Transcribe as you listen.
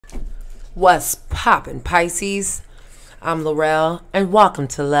What's poppin', Pisces? I'm Laurel, and welcome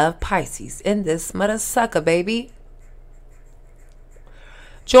to Love Pisces in this mother sucker, baby.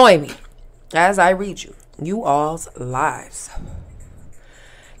 Join me as I read you all's lives.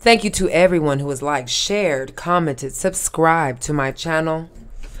 Thank you to everyone who has liked, shared, commented, subscribed to my channel.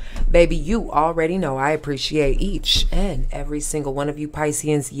 Baby, you already know I appreciate each and every single one of you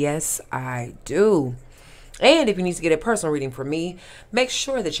Pisceans. Yes, I do. And if you need to get a personal reading from me, make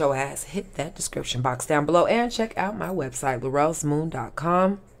sure that your ass hit that description box down below and check out my website,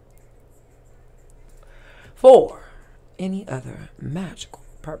 laurelsmoon.com, for any other magical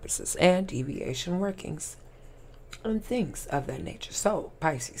purposes and deviation workings and things of that nature. So,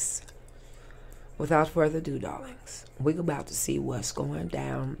 Pisces, without further ado, darlings, we're about to see what's going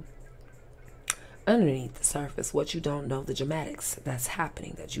down underneath the surface, what you don't know, the dramatics that's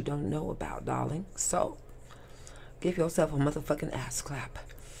happening that you don't know about, darling. So, give yourself a motherfucking ass clap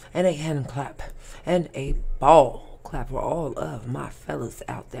and a hand clap and a ball clap for all of my fellas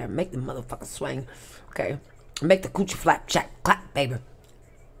out there. Make the motherfucker swing, okay? Make the coochie flap, jack, clap, baby.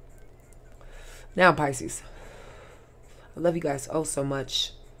 Now, Pisces, I love you guys oh so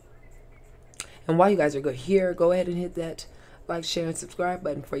much. And while you guys are good here, go ahead and hit that like, share, and subscribe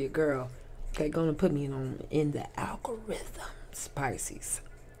button for your girl. Okay, gonna put me in the algorithms, Pisces.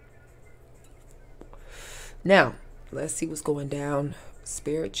 Now, let's see what's going down.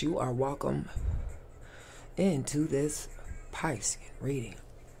 Spirit, you are welcome into this Piscean reading.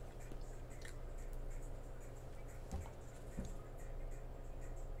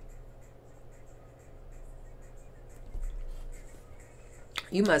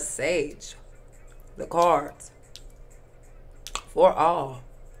 You must sage the cards for all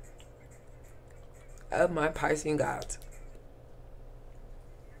of my Piscean gods.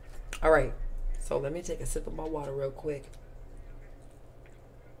 All right. So let me take a sip of my water real quick.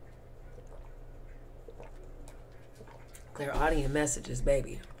 Clear audio messages,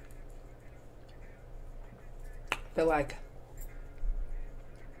 baby. Feel like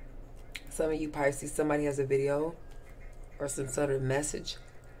some of you Pisces, somebody has a video or some sort of message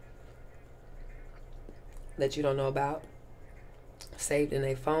that you don't know about, saved in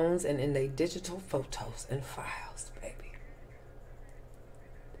their phones and in their digital photos and files, baby.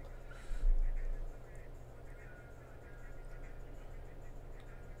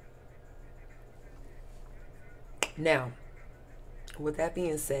 Now, with that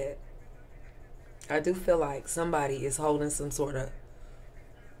being said, I do feel like somebody is holding some sort of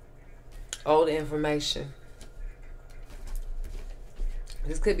old information.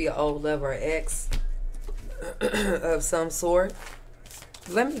 This could be an old lover or ex of some sort.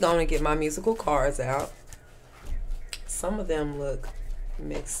 Let me go and get my musical cards out. Some of them look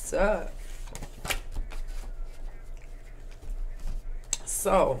mixed up.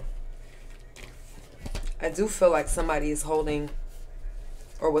 So, I do feel like somebody is holding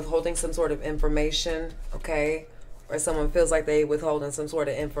or withholding some sort of information, okay? Or someone feels like they withholding some sort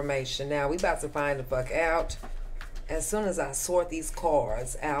of information. Now, we about to find the fuck out as soon as I sort these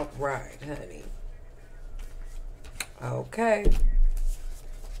cards out right, honey. Okay.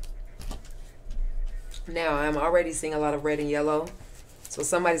 Now, I'm already seeing a lot of red and yellow. So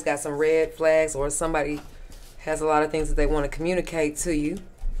somebody's got some red flags, or somebody has a lot of things that they want to communicate to you.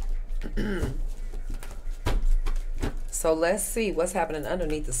 So let's see what's happening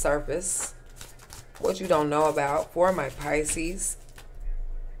underneath the surface. What you don't know about for my Pisces.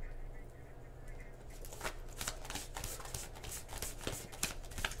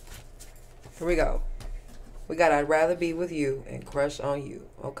 Here we go. We got I'd rather be with you and crush on you.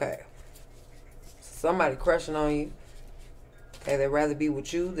 Okay. Somebody crushing on you. Okay, they'd rather be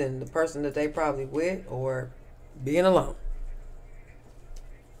with you than the person that they probably with, or being alone.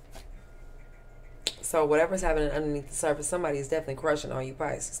 So whatever's happening underneath the surface, somebody is definitely crushing on you,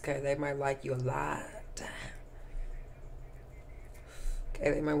 Pisces. Okay, they might like you a lot.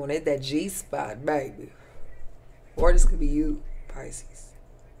 Okay, they might want to hit that G spot, baby. Or this could be you, Pisces.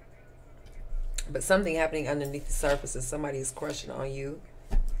 But something happening underneath the surface is somebody is crushing on you.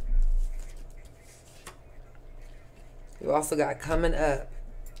 You also got coming up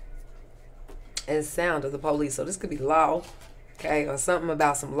and sound of the police. So this could be law, okay, or something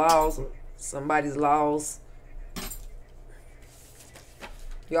about some laws, or somebody's laws.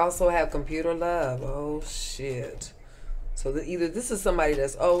 You also have computer love. Oh, shit. So either this is somebody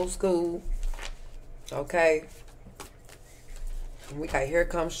that's old school, okay, and we got here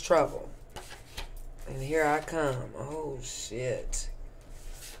comes trouble. And here I come. Oh, shit.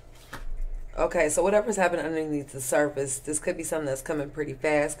 Okay, so whatever's happening underneath the surface, this could be something that's coming pretty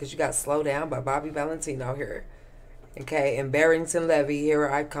fast, because you got Slow Down by Bobby Valentino here. Okay, and Barrington Levy, Here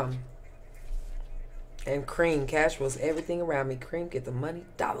I Come. And cream, cash rules everything around me. Cream, get the money,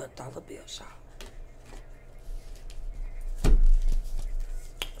 dollar bills, y'all.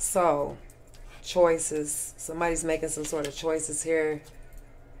 So, choices. Somebody's making some sort of choices here.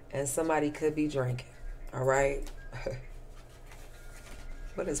 And somebody could be drinking. All right?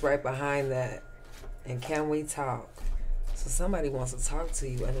 What is right behind that? And can we talk? So somebody wants to talk to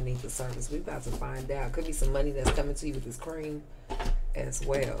you underneath the surface. We about to find out. Could be some money that's coming to you with this cream as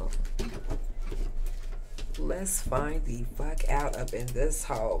well. Let's find the fuck out up in this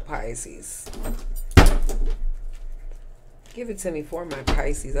hole, Pisces. Give it to me for my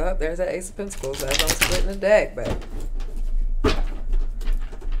Pisces. Oh, there's that Ace of Pentacles. That's on splitting the deck, but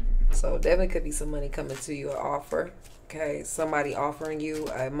so definitely could be some money coming to you, an offer. Okay, somebody offering you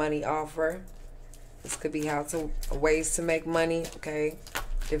a money offer. This could be ways to make money, okay?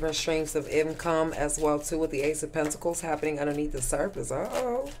 Different streams of income as well, too, with the Ace of Pentacles happening underneath the surface.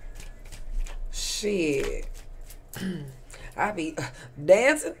 Uh-oh. Shit. I be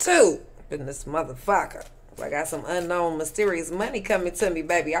dancing, too, in this motherfucker. I got some unknown, mysterious money coming to me,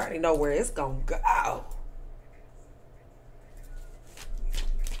 baby. I already know where it's gonna go.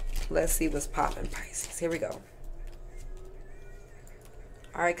 Let's see what's popping, Pisces. Here we go.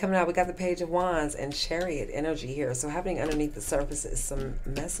 All right, coming out, we got the Page of Wands and Chariot energy here. So happening underneath the surface is some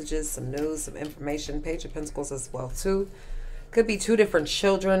messages, some news, some information. Page of Pentacles as well, too. Could be two different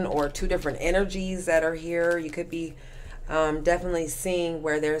children or two different energies that are here. You could be definitely seeing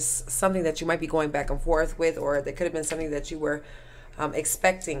where there's something that you might be going back and forth with, or there could have been something that you were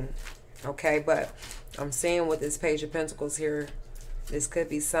expecting, okay? But I'm seeing with this Page of Pentacles here, this could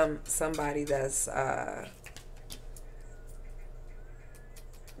be somebody that's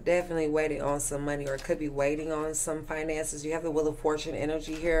definitely waiting on some money, or it could be waiting on some finances. You have the Wheel of Fortune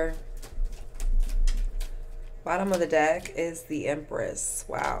energy here. Bottom of the deck is the Empress.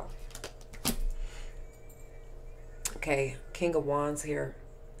 Wow. Okay, King of Wands here.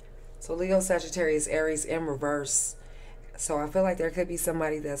 So Leo, Sagittarius, Aries in reverse. So I feel like there could be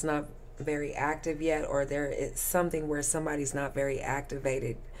somebody that's not very active yet, or there is something where somebody's not very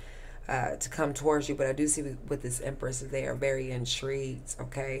activated to come towards you. But I do see with this Empress, they are very intrigued,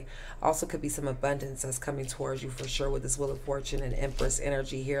 okay? Also could be some abundance that's coming towards you for sure with this Wheel of Fortune and Empress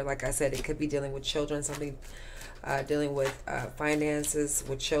energy here. Like I said, it could be dealing with children, something dealing with finances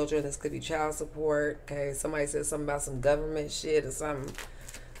with children. This could be child support, okay? Somebody says something about some government shit or something,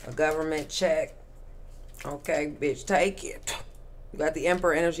 a government check. Okay, bitch, take it. You got the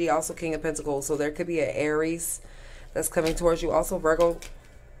Emperor energy, also King of Pentacles. So there could be an Aries that's coming towards you. Also Virgo,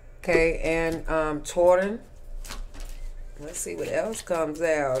 okay, and Taurus. Let's see what else comes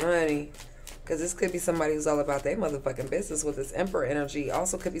out, honey. Because this could be somebody who's all about their motherfucking business with this Emperor energy.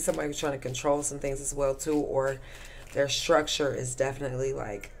 Also could be somebody who's trying to control some things as well, too. Or their structure is definitely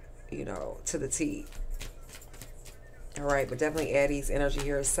like, you know, to the T. All right, but definitely Aries energy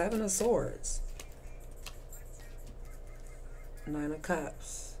here. 7 of Swords. 9 of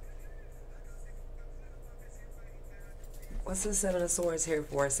Cups. What's the 7 of Swords here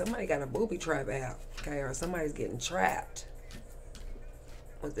for? Somebody got a booby trap out, okay? Or somebody's getting trapped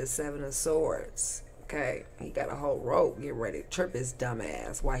with the 7 of Swords, okay? He got a whole rope getting ready to trip his dumb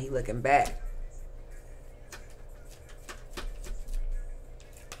ass while he looking back.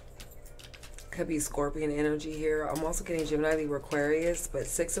 Could be Scorpion energy here. I'm also getting Gemini, Libra, Aquarius, but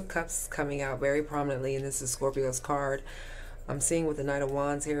 6 of Cups coming out very prominently, and this is Scorpio's card. I'm seeing with the Knight of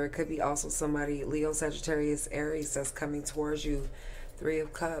Wands here. It could be also somebody, Leo, Sagittarius, Aries, that's coming towards you. 3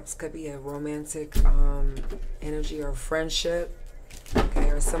 of Cups could be a romantic energy or friendship. Okay,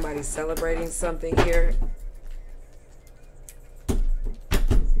 or somebody celebrating something here.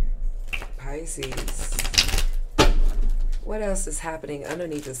 Pisces. What else is happening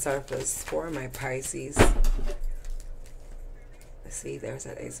underneath the surface for my Pisces? See, there's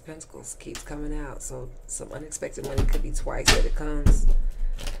that Ace of Pentacles keeps coming out. So some unexpected money could be twice that it comes.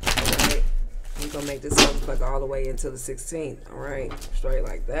 All right. We're going to make this motherfucker all the way until the 16th. All right. Straight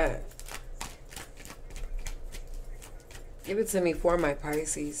like that. Give it to me for my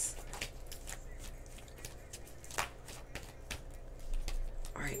Pisces.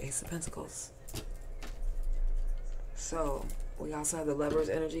 All right. Ace of Pentacles. So we also have the Lover's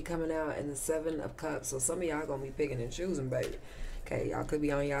energy coming out and the 7 of Cups. So some of y'all going to be picking and choosing, baby. Okay, y'all could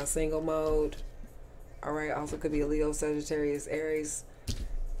be on y'all single mode. All right, also could be a Leo, Sagittarius, Aries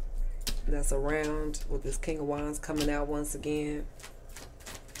that's around with this King of Wands coming out once again.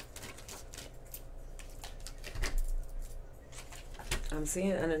 I'm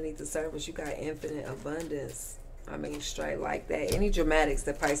seeing underneath the surface you got infinite abundance. I mean, straight like that. Any dramatics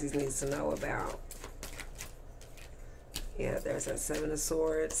that Pisces needs to know about. Yeah, there's that 7 of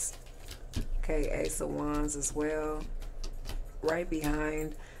Swords. Okay, Ace of Wands as well. Right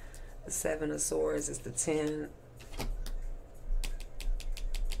behind the Seven of Swords is the Ten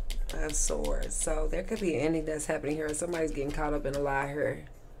of Swords. So there could be an ending that's happening here. Somebody's getting caught up in a lie here.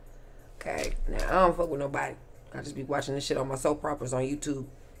 Okay, now I don't fuck with nobody. I just be watching this shit on my soap operas on YouTube.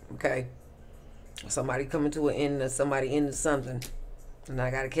 Okay, somebody coming to an end, or somebody into something, and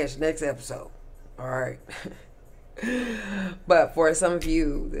I gotta catch the next episode. All right. But for some of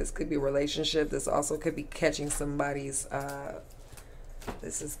you, this could be a relationship. This also could be catching somebody's.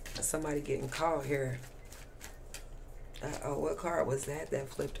 This is somebody getting caught here. Oh, what card was that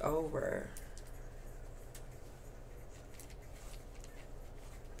flipped over?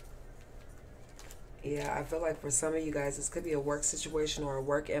 Yeah, I feel like for some of you guys, this could be a work situation or a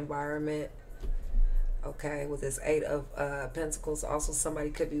work environment. Okay, with this Eight of Pentacles. Also, somebody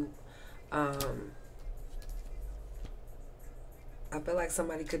could be... I feel like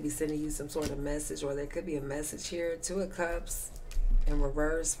somebody could be sending you some sort of message, or there could be a message here. Two of Cups in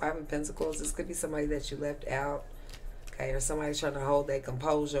reverse, Five of Pentacles. This could be somebody that you left out. Okay, or somebody's trying to hold their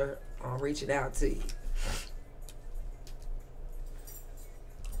composure on reaching out to you.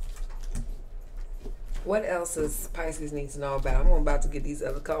 What else does Pisces need to know about? I'm about to get these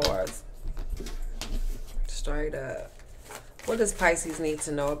other cards. Straight up. What does Pisces need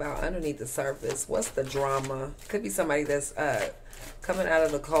to know about underneath the surface? What's the drama? Could be somebody that's coming out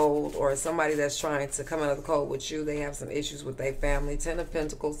of the cold, or somebody that's trying to come out of the cold with you. They have some issues with their family. Ten of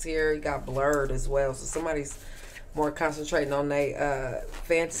Pentacles here. You got blurred as well. So somebody's more concentrating on their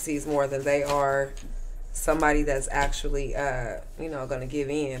fantasies more than they are somebody that's actually, you know, going to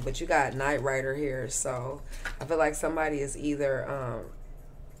give in. But you got Knight Rider here. So I feel like somebody is either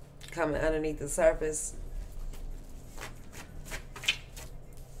coming underneath the surface.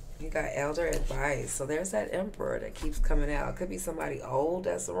 You got elder advice. So there's that Emperor that keeps coming out. Could be somebody old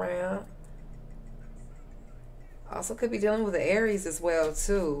that's around. Also could be dealing with the Aries as well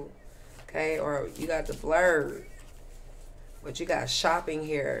too. Okay, or you got the blurred. But you got shopping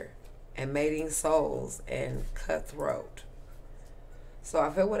here and mating souls and cutthroat. So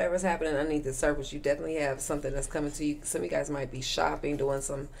I feel whatever's happening underneath the surface, you definitely have something that's coming to you. Some of you guys might be shopping, doing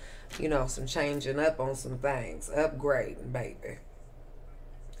some, you know, some changing up on some things. Upgrading, baby.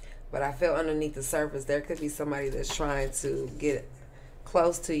 But I feel underneath the surface, there could be somebody that's trying to get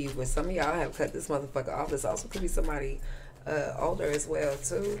close to you. But some of y'all have cut this motherfucker off. This also could be somebody older as well,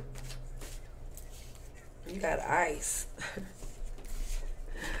 too. You got ice.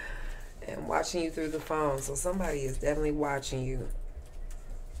 And watching you through the phone. So somebody is definitely watching you.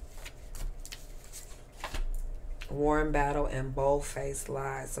 War and battle and bold-faced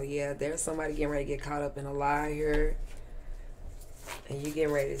lies. So yeah, there's somebody getting ready to get caught up in a lie here. And you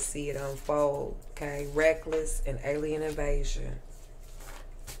getting ready to see it unfold. Okay, reckless and alien invasion.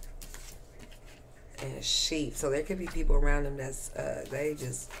 And sheep. So there could be people around them that's they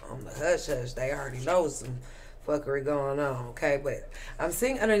just on the hush hush. They already know some fuckery going on. Okay, but I'm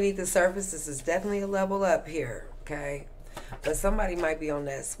seeing underneath the surface, this is definitely a level up here. Okay, but somebody might be on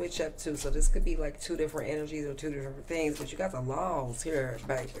that switch up too. So this could be like two different energies or two different things. But you got the laws here,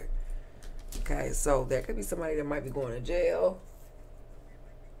 baby. Okay, so there could be somebody that might be going to jail.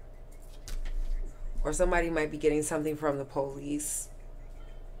 Or somebody might be getting something from the police.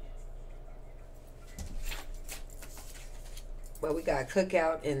 But we got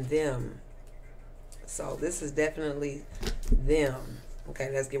cookout and them. So this is definitely them.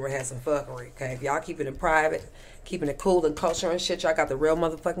 Okay, let's get ready to have some fuckery. Okay, if y'all keeping it private, keeping it cool and culture and shit, y'all got the real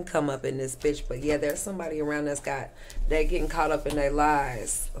motherfucking come up in this bitch. But yeah, there's somebody around that's they're getting caught up in their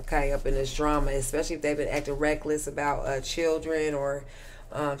lies. Okay, up in this drama, especially if they've been acting reckless about children or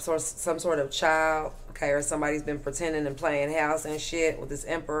some sort of child. Okay, or somebody's been pretending and playing house and shit with this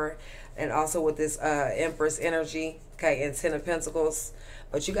Emperor, and also with this Empress energy. Okay, and Ten of Pentacles.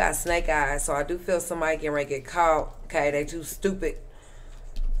 But you got snake eyes, so I do feel somebody getting ready to get caught. Okay, they too stupid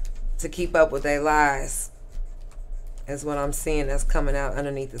to keep up with their lies. Is what I'm seeing that's coming out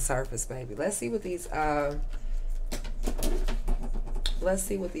underneath the surface, baby. Let's see what these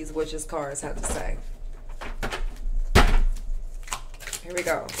witches cards have to say. Here we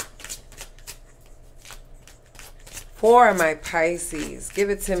go. For my Pisces, give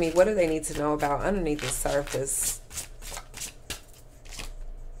it to me. What do they need to know about underneath the surface?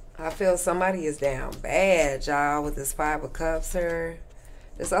 I feel somebody is down bad, y'all, with this Five of Cups here.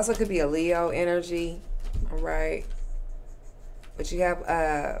 This also could be a Leo energy, all right? But you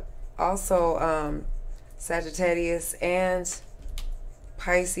have also Sagittarius and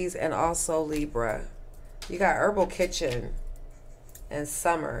Pisces and also Libra. You got Herbal Kitchen and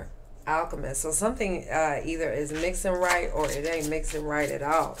Summer Alchemist. So something either is mixing right or it ain't mixing right at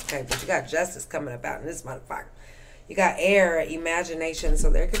all. Okay, but you got justice coming about in this motherfucker. You got air, imagination. So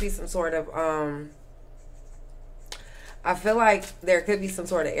there could be some sort of I feel like there could be some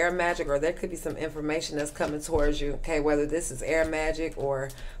sort of air magic, or there could be some information that's coming towards you. Okay, whether this is air magic or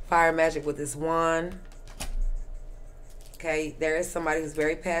fire magic with this wand. Okay, there is somebody who's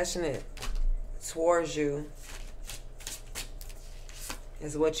very passionate towards you.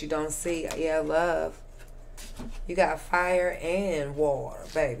 Is what you don't see. Yeah, love. You got fire and water,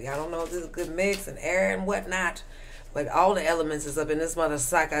 baby. I don't know if this is a good mix and air and whatnot, but all the elements is up in this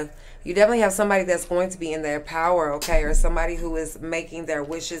motherfucker. You definitely have somebody that's going to be in their power, okay? Or somebody who is making their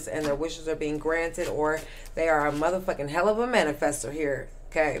wishes and their wishes are being granted, or they are a motherfucking hell of a manifester here,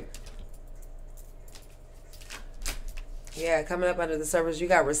 okay? Yeah, coming up under the surface, you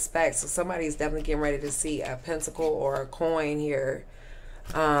got respect. So somebody's definitely getting ready to see a pentacle or a coin here.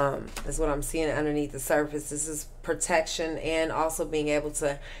 Is what I'm seeing underneath the surface. This is protection and also being able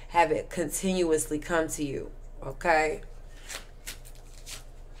to have it continuously come to you. Okay.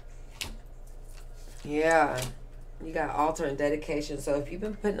 Yeah. You got altar and dedication. So if you've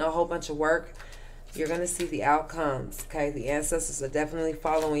been putting a whole bunch of work, you're going to see the outcomes. Okay. The ancestors are definitely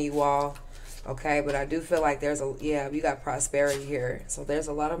following you all. Okay. But I do feel like there's a, yeah, you got prosperity here. So there's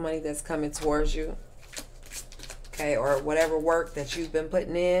a lot of money that's coming towards you. Okay, or whatever work that you've been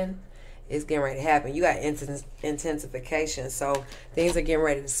putting in is getting ready to happen. You got intensification, so things are getting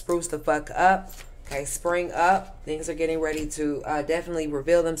ready to spruce the fuck up. Okay, spring up. Things are getting ready to definitely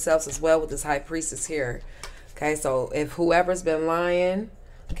reveal themselves as well with this high priestess here. Okay, so if whoever's been lying,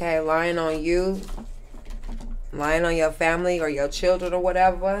 okay, lying on you, lying on your family or your children or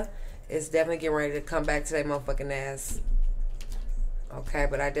whatever, it's definitely getting ready to come back to their motherfucking ass. Okay,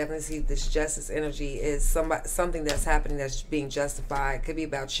 but I definitely see this justice energy is something that's happening that's being justified. Could be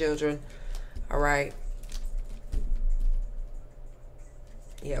about children. All right.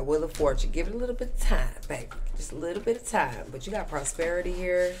 Yeah, Wheel of Fortune. Give it a little bit of time, baby. Just a little bit of time. But you got prosperity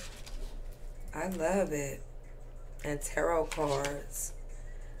here. I love it. And tarot cards.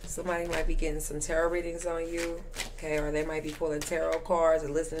 Somebody might be getting some tarot readings on you. Okay, or they might be pulling tarot cards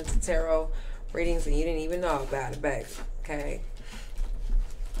and listening to tarot readings and you didn't even know about it, baby. Okay.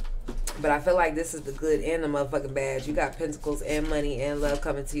 But I feel like this is the good and the motherfucking bad. You got pentacles and money and love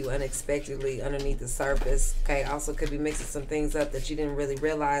coming to you unexpectedly underneath the surface. Okay, also could be mixing some things up that you didn't really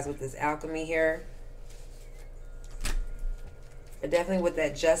realize with this alchemy here. But definitely with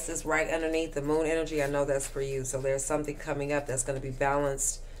that justice right underneath the moon energy, I know that's for you. So there's something coming up that's going to be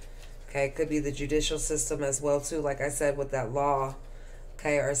balanced. Okay, it could be the judicial system as well too. Like I said, with that law.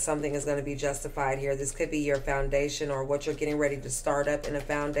 Okay, or something is going to be justified here. This could be your foundation or what you're getting ready to start up in a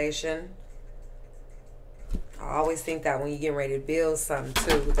foundation. I always think that when you're getting ready to build something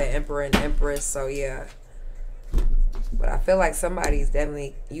too with the Emperor and Empress. So yeah. But I feel like somebody's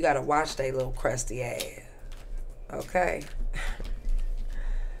definitely, you got to watch their little crusty ass. Okay.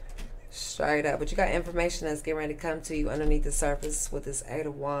 Straight up. But you got information that's getting ready to come to you underneath the surface with this Eight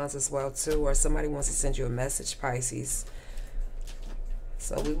of Wands as well too. Or somebody wants to send you a message, Pisces.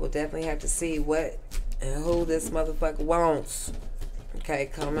 So we will definitely have to see what and who this motherfucker wants. Okay,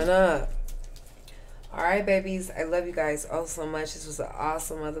 coming up. All right, babies. I love you guys all so much. This was an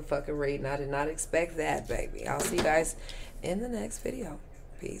awesome motherfucking reading. I did not expect that, baby. I'll see you guys in the next video.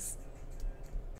 Peace.